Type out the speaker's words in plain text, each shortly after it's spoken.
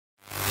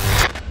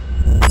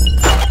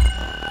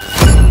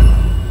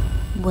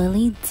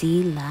Willie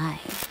D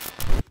Live.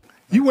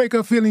 You wake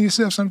up feeling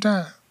yourself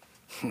sometime?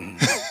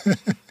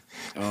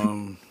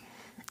 Yeah.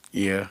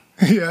 Yeah.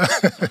 Yeah.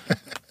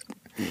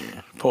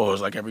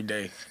 Pause, like every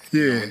day.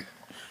 Yeah.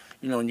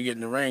 You know, when you get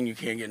in the ring, you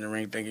can't get in the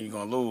ring thinking you're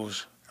going to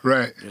lose.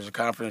 Right. There's a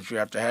confidence you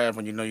have to have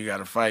when you know you got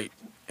to fight.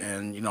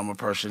 And, you know, I'm a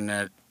person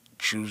that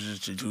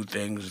chooses to do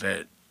things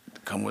that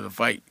come with a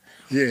fight.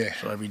 Yeah.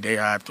 So every day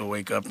I have to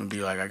wake up and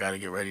be like, I got to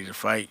get ready to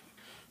fight.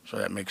 So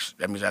that means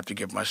I have to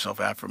give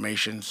myself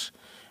affirmations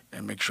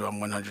and make sure I'm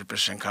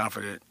 100%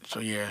 confident. So,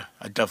 yeah,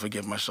 I definitely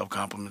give myself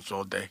compliments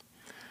all day.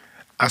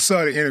 I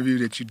saw the interview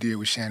that you did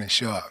with Shannon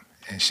Sharpe,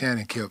 and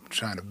Shannon kept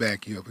trying to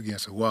back you up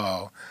against a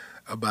wall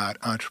about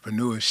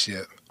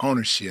entrepreneurship,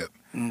 ownership.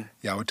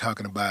 Y'all were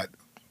talking about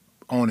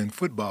owning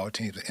football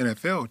teams, the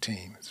NFL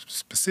teams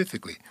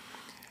specifically.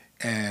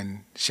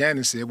 And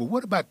Shannon said, well,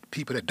 what about the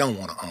people that don't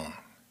want to own?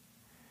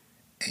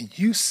 And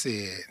you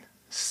said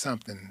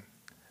something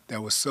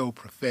that was so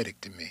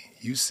prophetic to me.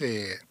 You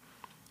said,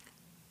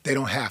 they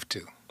don't have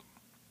to,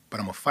 but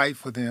I'm going to fight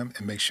for them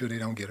and make sure they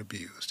don't get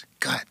abused.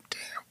 God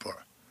damn, bro.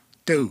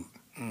 Dude.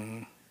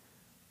 Mm-hmm.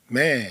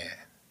 Man,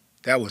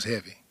 that was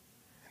heavy.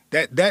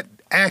 That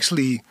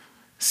actually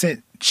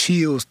sent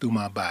chills through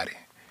my body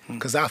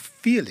because I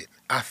feel it.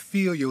 I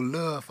feel your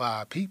love for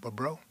our people,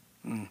 bro.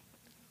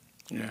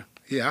 Yeah.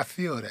 Yeah, I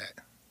feel that.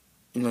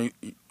 You know,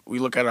 we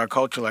look at our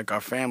culture like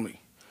our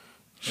family.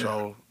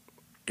 So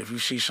if you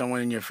see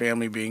someone in your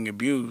family being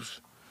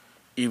abused,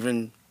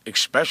 even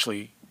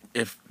especially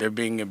if they're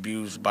being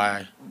abused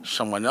by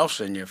someone else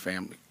in your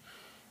family,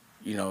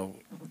 you know,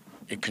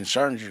 it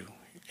concerns you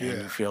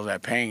and you feel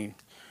that pain.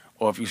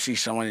 Or if you see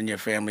someone in your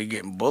family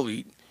getting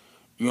bullied,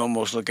 you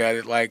almost look at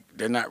it like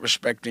they're not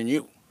respecting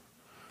you.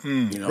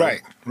 You know?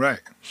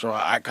 Right. So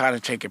I kind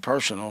of take it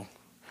personal.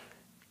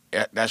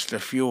 That's the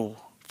fuel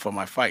for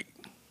my fight.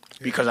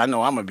 Because I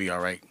know I'm going to be all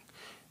right,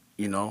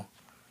 you know.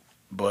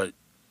 But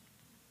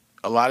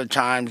a lot of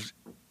times,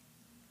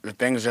 the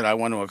things that I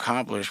want to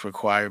accomplish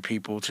require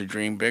people to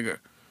dream bigger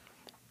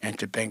and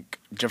to think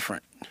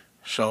different.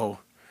 So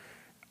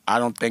I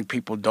don't think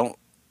people don't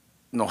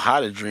know how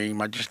to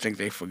dream. I just think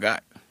they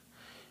forgot.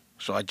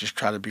 So I just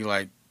try to be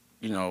like,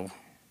 you know,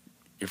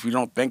 if you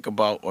don't think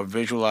about or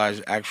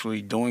visualize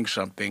actually doing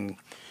something,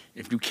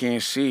 if you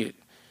can't see it,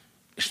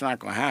 it's not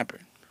going to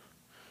happen.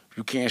 If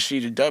you can't see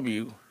the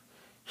W,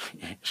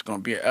 it's going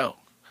to be an L.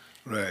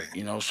 Right.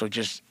 You know, so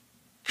just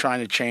trying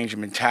to change the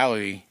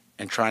mentality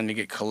and trying to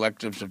get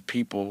collectives of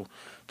people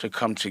to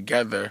come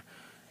together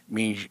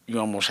means you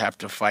almost have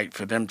to fight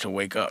for them to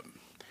wake up.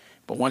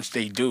 But once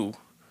they do,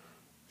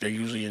 they're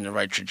usually in the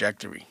right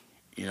trajectory,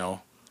 you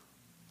know.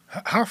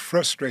 How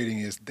frustrating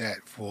is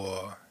that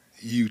for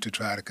you to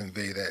try to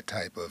convey that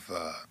type of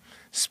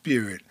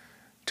spirit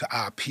to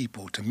our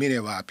people, to many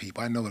of our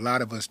people? I know a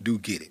lot of us do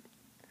get it,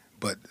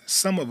 but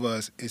some of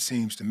us, it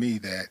seems to me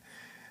that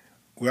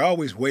we're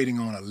always waiting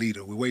on a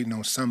leader. We're waiting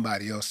on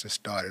somebody else to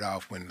start it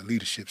off when the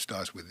leadership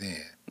starts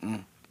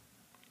within.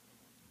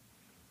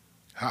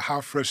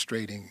 How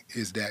frustrating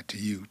is that to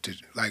you? To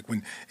like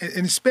when,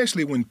 and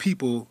especially when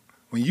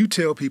you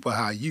tell people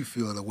how you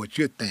feel or what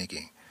you're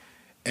thinking,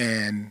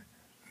 and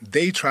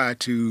they try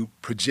to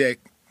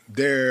project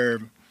their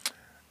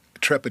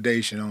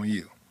trepidation on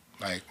you,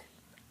 like.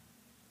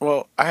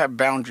 Well, I have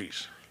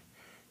boundaries.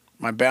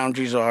 My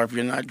boundaries are if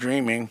you're not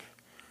dreaming,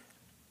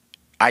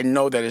 I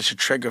know that it's a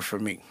trigger for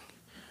me.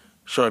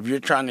 So if you're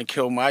trying to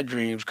kill my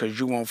dreams because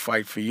you won't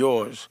fight for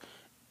yours,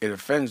 it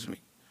offends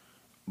me.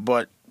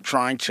 But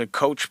trying to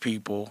coach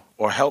people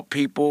or help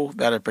people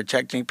that are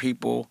protecting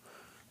people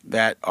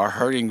that are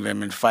hurting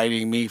them and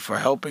fighting me for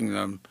helping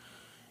them,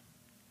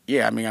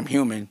 yeah, I mean, I'm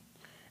human.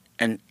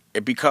 And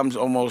it becomes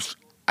almost,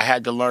 I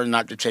had to learn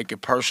not to take it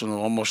personal,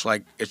 almost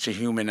like it's a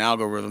human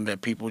algorithm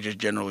that people just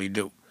generally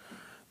do.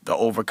 The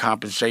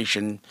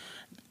overcompensation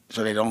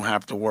so they don't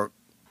have to work,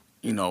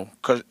 you know.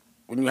 Because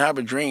when you have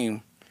a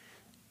dream,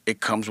 it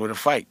comes with a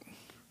fight,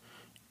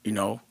 you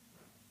know.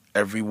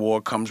 Every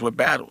war comes with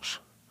battles.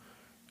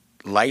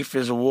 Life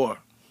is a war.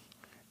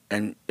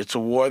 And it's a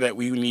war that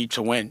we need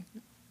to win.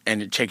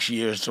 And it takes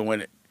years to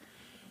win it.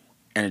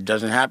 And it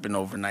doesn't happen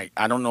overnight.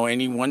 I don't know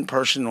any one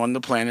person on the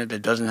planet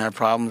that doesn't have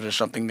problems or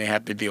something they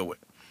have to deal with.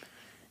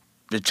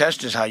 The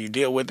test is how you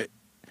deal with it.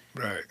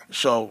 Right.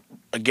 So,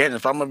 again,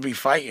 if I'm going to be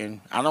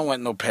fighting, I don't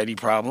want no petty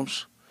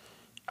problems.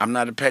 I'm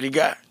not a petty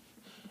guy.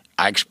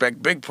 I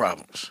expect big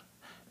problems,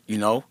 you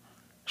know?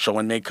 So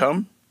when they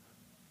come,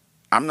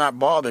 I'm not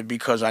bothered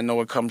because I know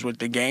it comes with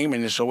the game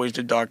and it's always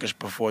the darkest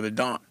before the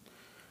dawn.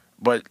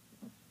 But,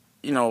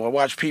 you know, I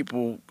watch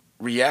people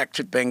react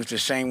to things the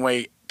same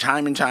way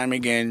time and time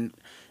again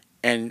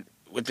and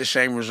with the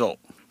same result.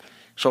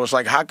 So it's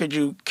like, how could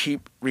you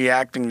keep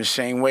reacting the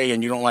same way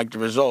and you don't like the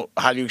result?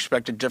 How do you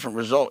expect a different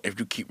result if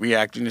you keep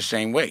reacting the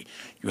same way?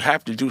 You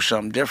have to do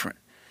something different.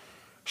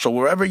 So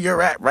wherever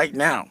you're at right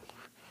now,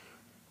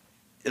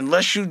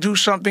 unless you do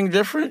something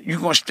different, you're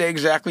going to stay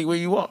exactly where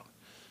you are.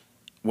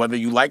 Whether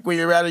you like where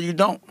you're at or you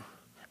don't,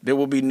 there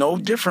will be no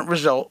different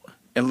result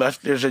unless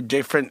there's a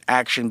different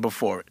action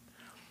before it.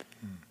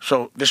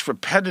 So this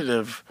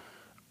repetitive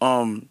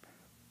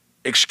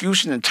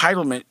excuse and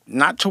entitlement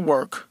not to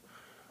work,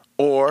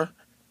 or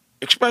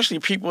especially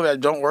people that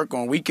don't work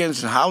on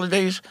weekends and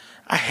holidays.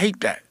 I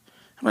hate that.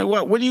 I'm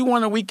like, what do you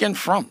want a weekend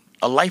from?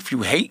 A life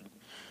you hate?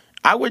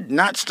 I would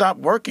not stop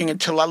working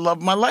until I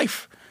love my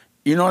life.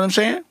 You know what I'm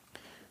saying?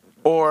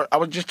 Or I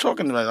was just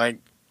talking about, like,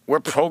 we're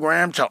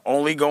programmed to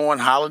only go on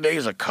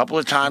holidays a couple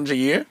of times a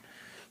year.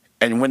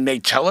 And when they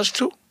tell us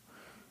to,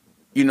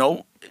 you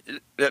know,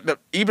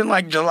 even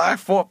like July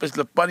 4th is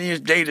the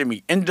funniest day to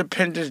me.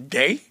 Independence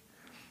Day.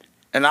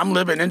 And I'm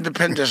living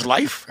Independence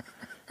life.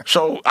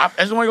 So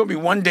it's only going to be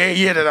one day a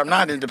year that I'm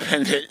not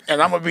independent.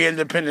 And I'm going to be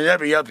independent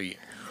every other year.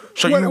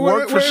 So you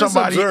work for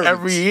somebody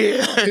every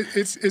year.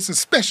 It's a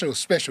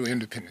special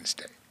Independence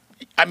Day.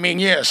 I mean,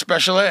 yeah,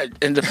 special ed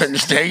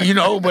Independence Day, you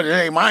know, but it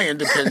ain't my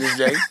Independence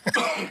Day.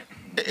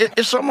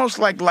 It's almost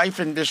like life,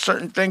 and there's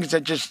certain things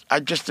that I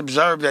just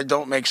observe that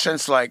don't make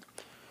sense. Like,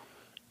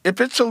 if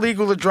it's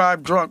illegal to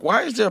drive drunk,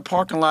 why is there a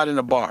parking lot in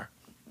a bar?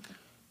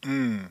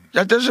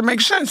 That doesn't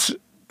make sense.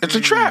 It's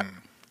a trap.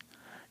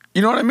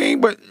 You know what I mean?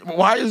 But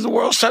why is the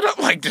world set up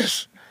like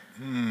this?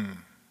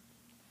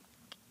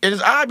 It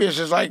is obvious.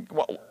 It's like,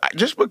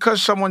 just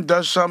because someone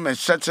does something and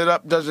sets it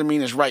up doesn't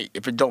mean it's right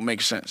if it don't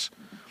make sense.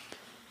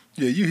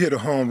 Yeah, you hit a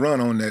home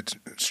run on that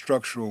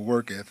structural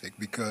work ethic,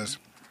 because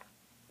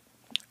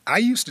I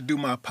used to do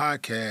my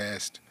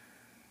podcast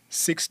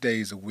 6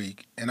 days a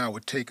week, and I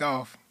would take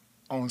off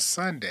on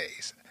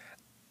Sundays.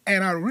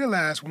 And I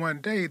realized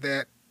one day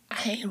that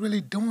I ain't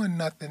really doing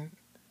nothing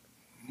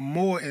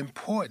more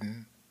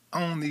important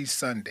on these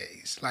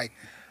Sundays. Like,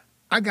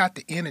 I got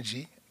the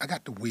energy, I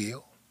got the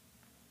will.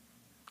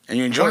 And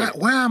you enjoy it.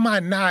 Why am I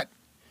not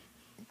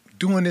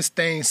doing this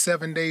thing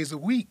 7 days a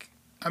week?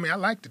 I mean, I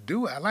like to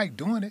do it. I like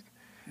doing it.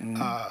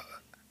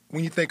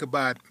 When you think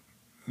about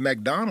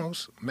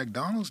McDonald's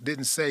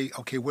didn't say,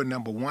 okay, we're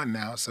number one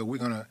now, so we're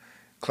going to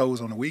close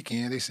on the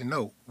weekend. They said,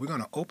 no, we're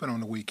going to open on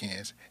the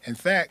weekends. In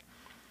fact,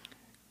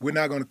 we're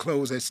not going to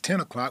close at 10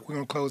 o'clock. We're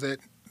going to close at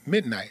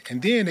midnight.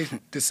 And then they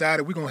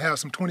decided we're going to have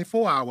some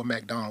 24-hour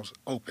McDonald's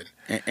open.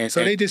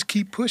 So they just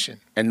keep pushing.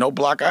 And no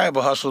block I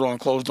ever hustled on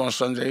closed on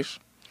Sundays.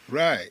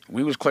 Right.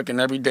 We was clicking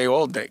every day,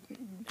 all day.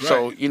 Right.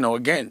 So, you know,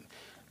 again,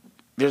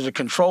 there's a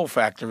control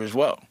factor as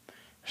well.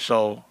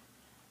 So,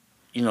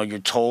 you know, you're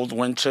told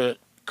when to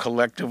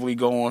collectively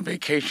go on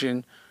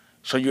vacation.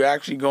 So you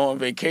actually go on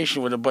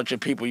vacation with a bunch of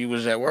people you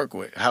was at work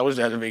with. How is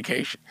that a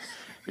vacation?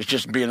 It's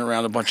just being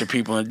around a bunch of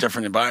people in a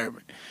different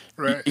environment.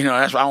 Right. You know,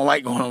 that's why I don't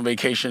like going on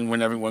vacation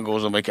when everyone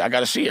goes on vacation. I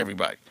got to see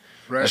everybody.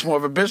 Right. That's more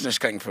of a business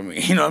thing for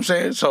me. You know what I'm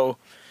saying? So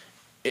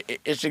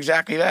it's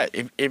exactly that.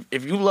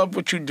 If you love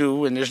what you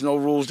do and there's no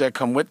rules that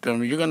come with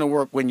them, you're going to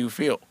work when you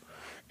feel.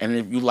 And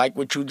if you like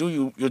what you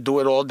do, you'll do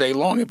it all day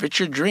long. If it's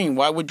your dream,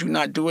 why would you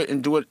not do it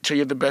and do it till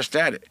you're the best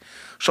at it?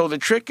 So the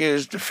trick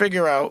is to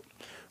figure out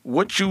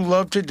what you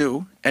love to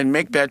do and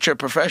make that your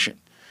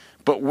profession.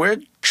 But we're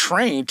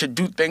trained to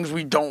do things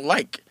we don't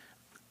like.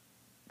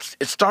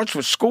 It starts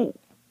with school.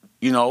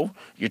 You know,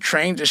 you're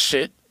trained to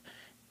sit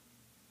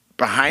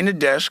behind a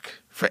desk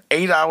for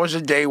 8 hours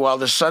a day while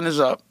the sun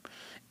is up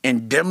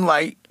in dim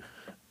light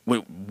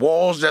with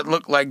walls that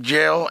look like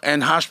jail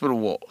and hospital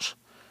walls.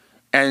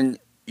 And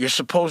you're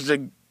supposed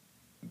to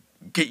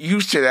get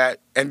used to that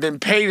and then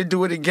pay to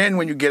do it again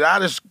when you get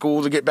out of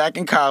school to get back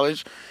in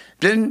college,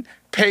 then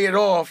pay it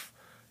off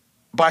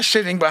by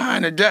sitting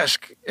behind a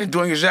desk and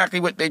doing exactly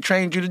what they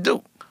trained you to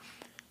do.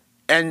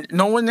 And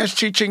no one that's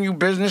teaching you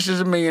business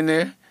is a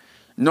millionaire.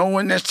 No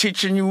one that's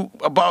teaching you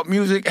about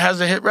music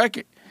has a hit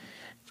record.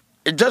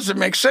 It doesn't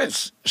make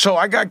sense. So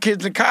I got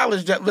kids in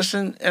college that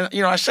listen, and,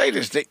 you know, I say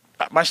this.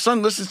 My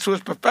son listens to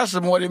his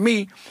professor more than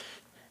me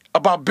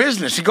about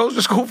business. He goes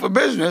to school for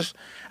business.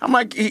 I'm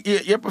like,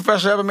 your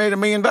professor ever made $1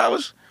 million?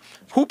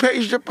 Who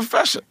pays your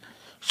professor?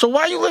 So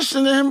why you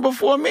listening to him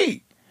before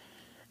me?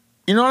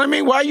 You know what I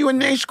mean? Why are you in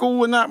their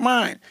school and not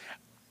mine?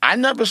 I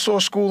never saw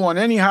school on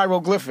any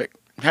hieroglyphic.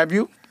 Have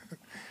you?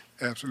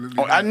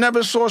 Absolutely. I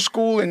never saw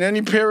school in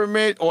any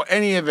pyramid or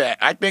any of that.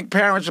 I think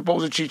parents are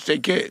supposed to teach their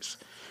kids.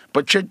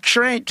 But you're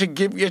trained to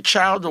give your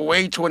child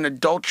away to an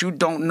adult you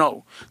don't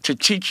know, to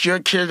teach your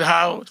kid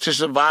how to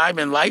survive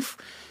in life.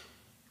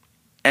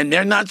 And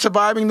they're not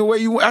surviving the way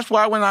you. That's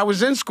why when I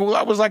was in school,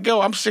 I was like,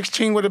 yo, I'm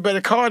 16 with a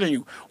better car than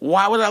you.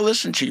 Why would I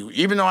listen to you?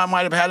 Even though I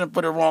might have had it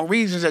for the wrong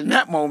reasons in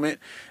that moment,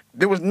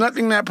 there was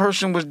nothing that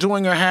person was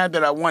doing or had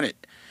that I wanted.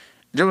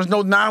 There was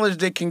no knowledge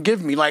they can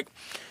give me. Like,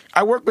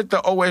 I work with the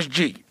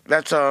OSG.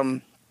 That's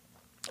a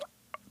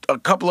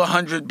couple of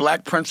hundred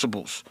black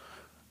principals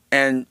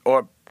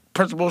or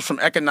principals from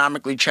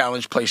economically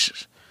challenged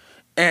places.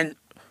 And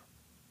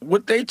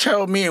what they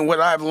tell me and what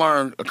I've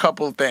learned, a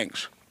couple of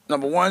things.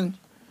 Number one,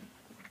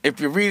 if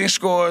your reading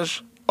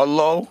scores are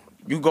low,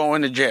 you go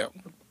into jail.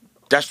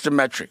 That's the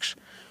metrics.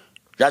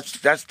 That's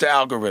the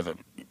algorithm,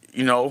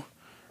 you know.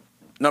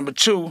 Number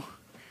two,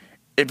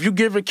 if you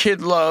give a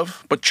kid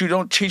love, but you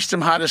don't teach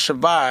them how to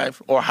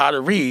survive or how to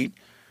read,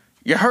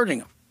 you're hurting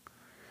them.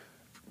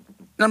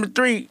 Number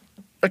three,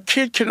 a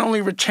kid can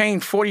only retain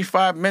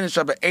 45 minutes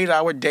of an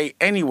 8-hour day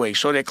anyway,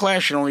 so their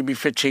class should only be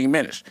 15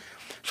 minutes.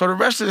 So the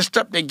rest of the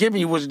stuff they're giving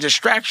you was a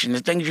distraction, the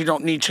things you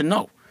don't need to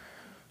know.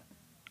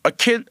 A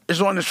kid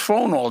is on his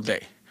phone all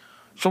day.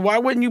 So why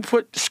wouldn't you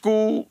put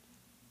school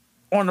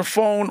on the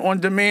phone, on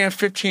demand,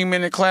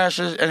 15-minute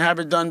classes, and have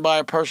it done by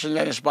a person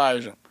that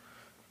inspires them?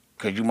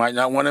 Because you might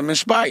not want them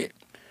inspired.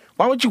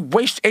 Why would you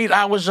waste 8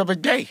 hours of a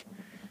day?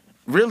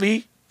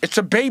 Really, it's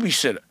a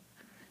babysitter.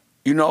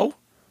 You know?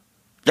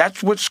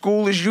 That's what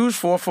school is used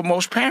for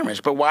most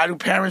parents. But why do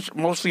parents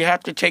mostly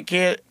have to take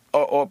care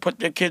or put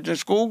their kids in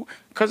school?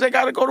 Because they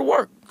got to go to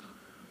work.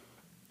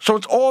 So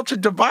it's all to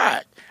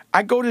divide.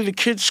 I go to the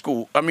kids'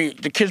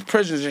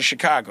 prisons in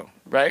Chicago,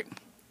 right?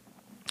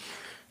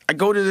 I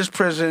go to this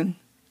prison,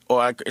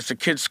 it's a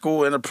kids'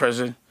 school in a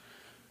prison,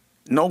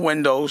 no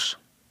windows,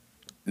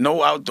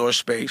 no outdoor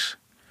space.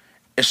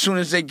 As soon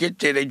as they get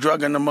there, they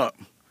drugging them up.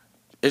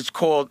 It's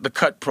called the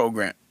CUT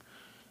program.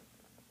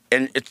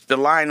 And the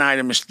line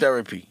item is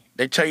therapy.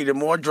 They tell you the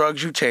more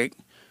drugs you take,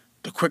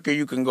 the quicker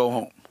you can go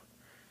home.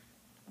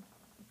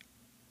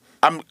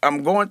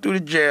 I'm going through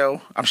the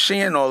jail. I'm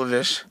seeing all of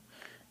this.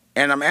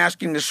 And I'm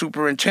asking the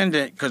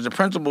superintendent, because the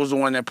principal's the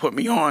one that put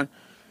me on.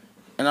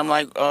 And I'm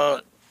like,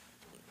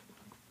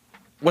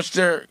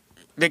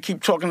 they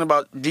keep talking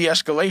about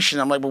de-escalation.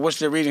 I'm like, but what's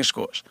their reading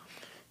scores?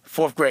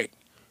 4th grade.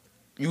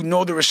 You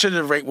know the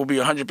recidivism rate will be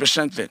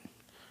 100% then.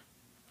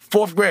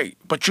 4th grade,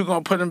 but you're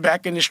going to put them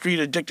back in the street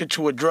addicted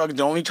to a drug.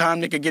 The only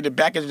time they could get it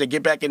back is they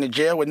get back into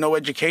jail with no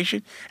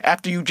education.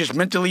 After you just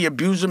mentally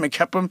abused them and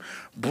kept them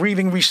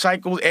breathing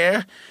recycled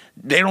air,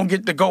 they don't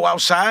get to go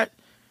outside.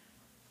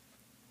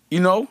 You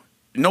know,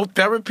 no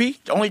therapy.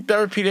 The only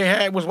therapy they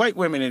had was white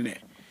women in there,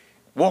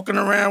 walking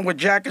around with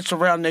jackets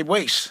around their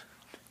waist,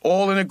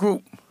 all in a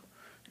group.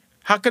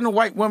 How can a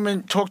white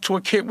woman talk to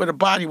a kid with a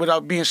body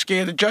without being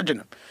scared of judging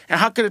them? And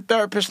how could a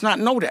therapist not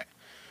know that?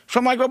 So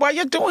I'm like, well, why are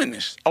you doing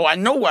this? Oh, I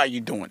know why you're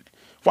doing it.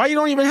 Why you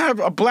don't even have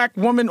a black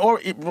woman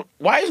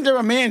why isn't there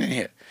a man in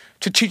here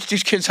to teach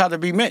these kids how to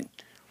be men?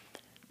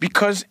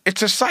 Because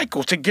it's a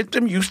cycle to get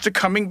them used to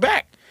coming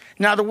back.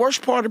 Now, the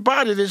worst part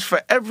about it is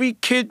for every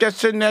kid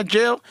that's in that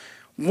jail,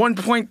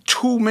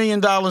 $1.2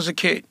 million a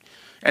kid.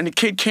 And the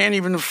kid can't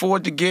even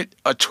afford to get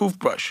a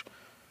toothbrush.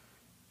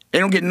 They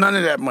don't get none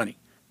of that money.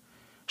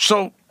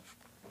 So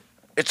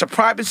it's a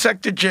private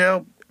sector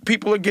jail.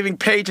 People are getting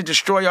paid to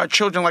destroy our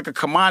children like a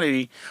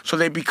commodity so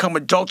they become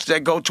adults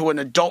that go to an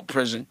adult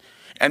prison.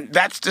 And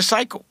that's the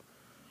cycle.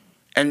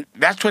 And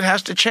that's what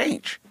has to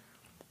change.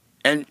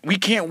 And we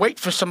can't wait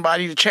for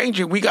somebody to change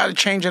it. We got to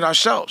change it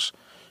ourselves.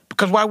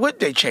 Because why would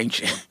they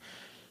change it?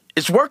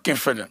 It's working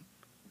for them.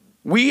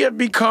 We have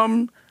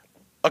become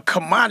a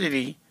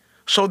commodity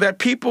so that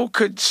people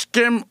could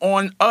skim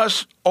on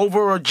us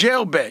over a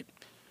jail bed.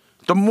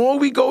 The more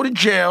we go to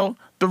jail,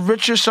 the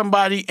richer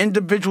somebody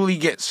individually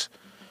gets.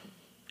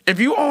 If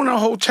you own a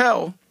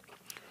hotel,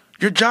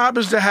 your job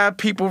is to have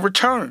people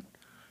return.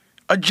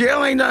 A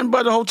jail ain't nothing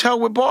but a hotel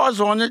with bars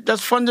on it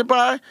that's funded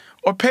by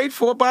or paid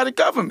for by the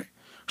government.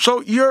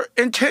 So your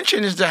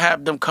intention is to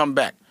have them come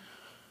back.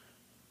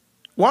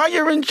 While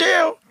you're in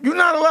jail, you're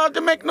not allowed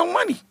to make no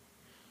money.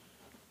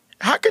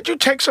 How could you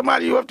take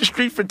somebody off the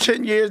street for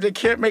 10 years, they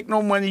can't make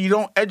no money, you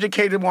don't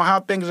educate them on how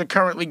things are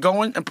currently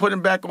going, and put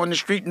them back on the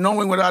street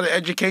knowing without an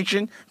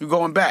education, you're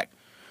going back.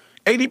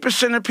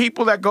 80% of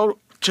people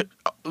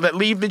that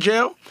leave the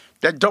jail,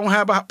 that don't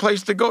have a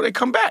place to go, they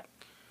come back.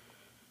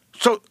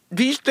 So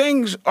these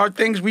things are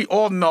things we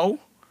all know.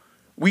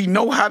 We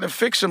know how to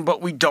fix them,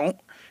 but we don't.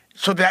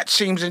 So that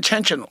seems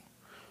intentional.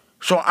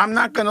 So I'm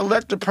not going to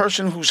let the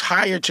person who's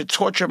hired to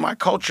torture my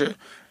culture,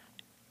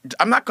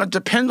 I'm not going to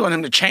depend on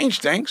him to change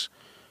things.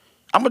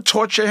 I'm going to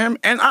torture him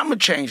and I'm going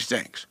to change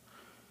things.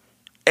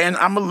 And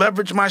I'm going to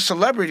leverage my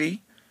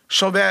celebrity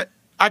so that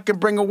I can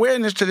bring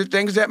awareness to the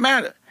things that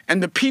matter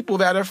and the people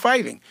that are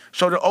fighting.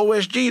 So the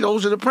OSG,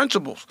 those are the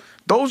principals.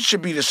 Those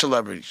should be the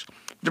celebrities.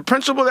 The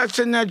principal that's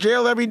in that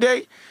jail every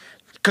day,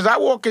 because I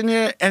walk in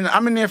there and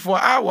I'm in there for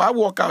an hour. I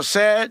walk out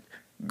sad.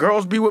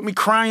 Girls be with me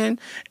crying,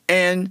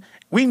 and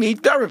we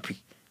need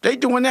therapy. They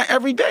doing that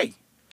every day.